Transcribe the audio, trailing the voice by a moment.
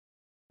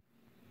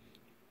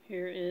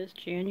Here is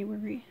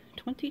January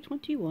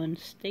 2021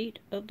 State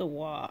of the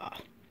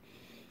WAAAAAAGH.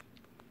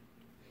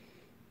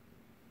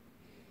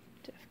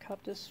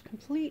 Coptus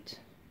complete,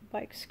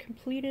 bikes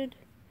completed,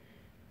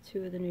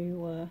 2 of the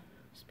new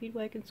speed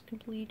wagons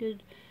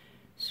completed,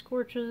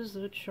 scorches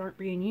which aren't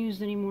being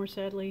used anymore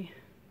sadly,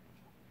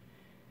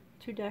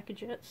 2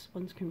 Dakajets,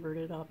 one's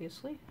converted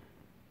obviously,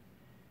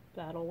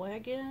 battle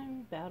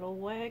wagon, battle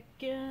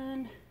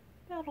wagon,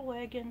 battle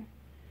wagon.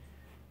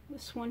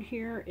 This one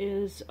here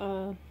is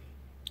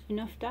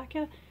enough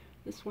Daka,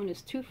 this one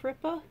is 2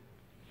 Frippa,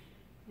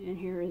 and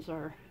here is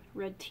our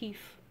red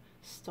Teef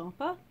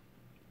Stompa.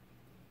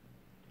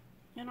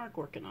 And our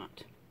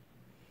Gorkanaut.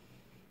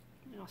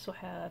 We also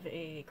have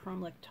a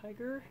Chrome-Lek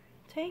Tiger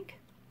tank,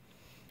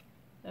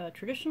 a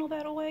traditional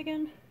battle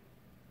wagon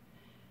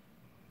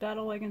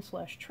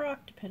slash truck,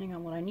 depending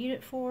on what I need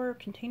it for,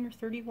 container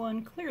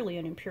 31, clearly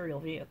an Imperial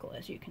vehicle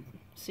as you can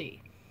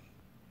see.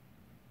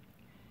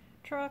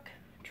 Truck,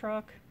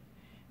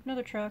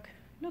 another truck,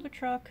 another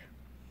truck.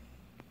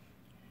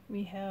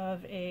 We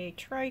have a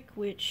trike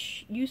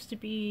which used to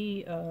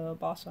be a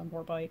Boss on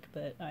Board bike,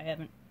 but I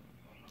haven't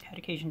had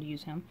occasion to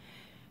use him.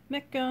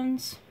 Mech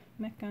guns,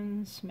 mech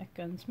guns, mech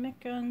guns, mech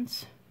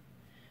guns.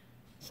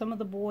 Some of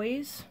the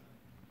boys.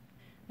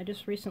 I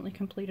just recently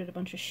completed a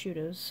bunch of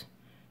shooters,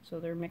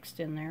 so they're mixed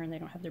in there and they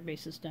don't have their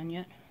bases done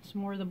yet.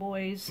 Some more of the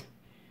boys.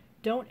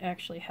 Don't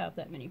actually have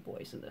that many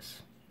boys in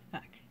this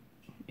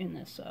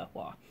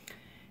WAAAAAAGH.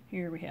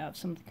 Here we have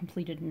some of the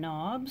completed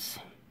knobs.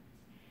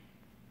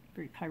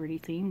 Very piratey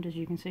themed, as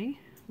you can see.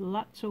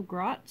 Lots of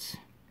grots.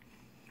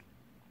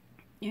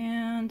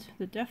 And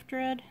the Def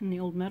Dread and the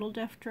old metal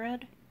Def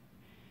Dread.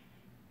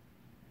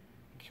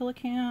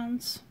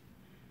 Killicans.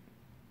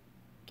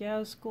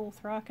 Ghazghkull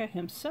Thraka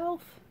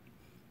himself.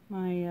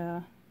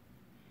 My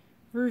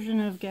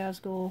version of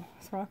Ghazghkull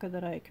Thraka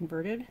that I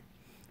converted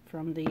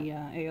from the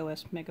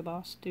AOS Mega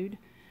Boss dude.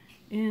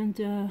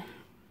 And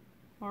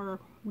our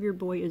weird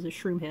boy is a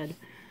shroom head.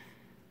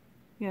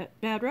 We got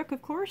Badruck,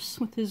 of course,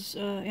 with his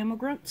ammo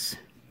grunts.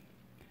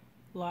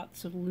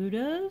 Lots of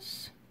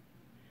Ludas.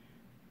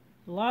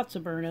 Lots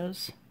of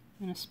Burnas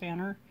and a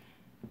spanner.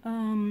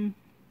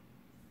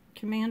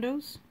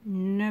 Commandos,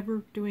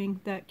 never doing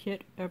that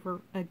kit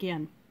ever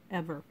again,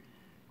 ever.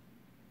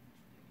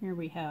 Here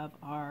we have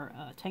our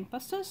tank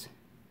bustas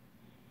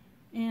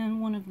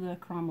and one of the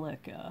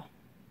Chrome-Lek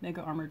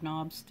mega armored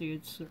knobs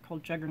dudes. They're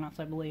called Juggernauts,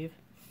 I believe.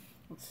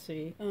 Let's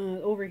see.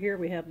 Over here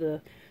we have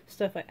the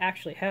stuff I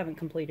actually haven't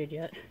completed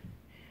yet.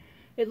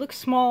 It looks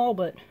small,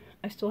 but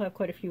I still have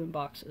quite a few in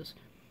boxes.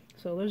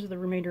 So those are the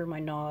remainder of my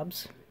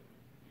knobs.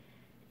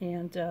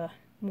 And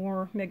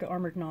more mega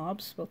armored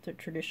knobs, both the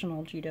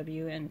traditional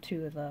GW and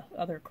 2 of the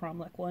other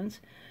Chrome-Lek ones.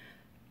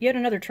 Yet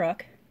another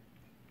truck.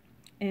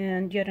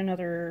 And yet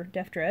another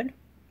Def Dread.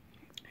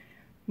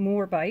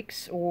 More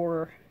bikes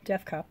or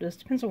Def Coptas,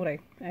 depends on what I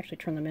actually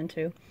turn them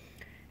into.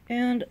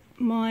 And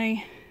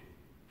my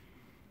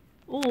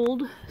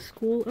old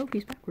school, oh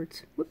he's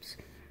backwards, whoops.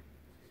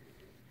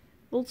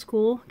 Old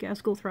school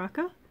Ghazghkull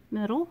Thraka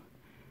metal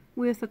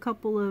with a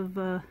couple of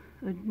what's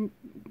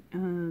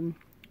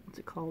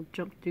it called?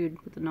 Jump dude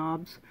with the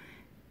knobs.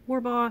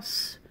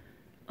 Warboss,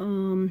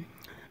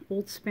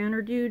 old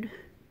spanner dude,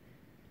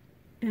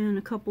 and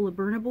a couple of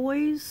Burna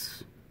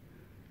boys.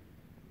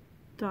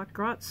 Doc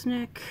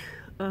Grotznick,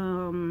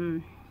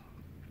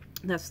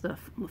 that's the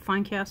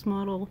fine cast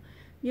model.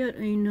 Yet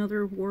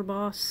another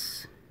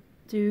Warboss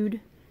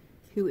dude,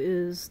 who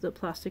is the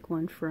plastic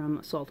one from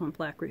Assault on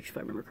Black Ridge, if I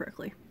remember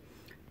correctly.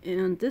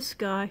 And this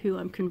guy who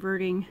I'm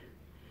converting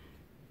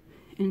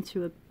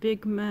into a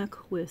big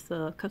mech with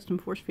a custom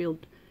force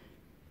field,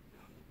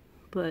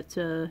 but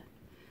I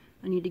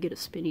need to get a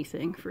spinny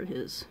thing for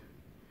his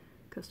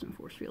custom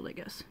force field, I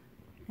guess.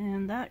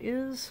 And that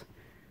is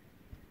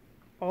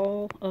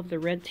all of the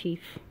Red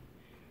Teef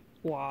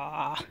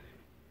WAAAAAAGH.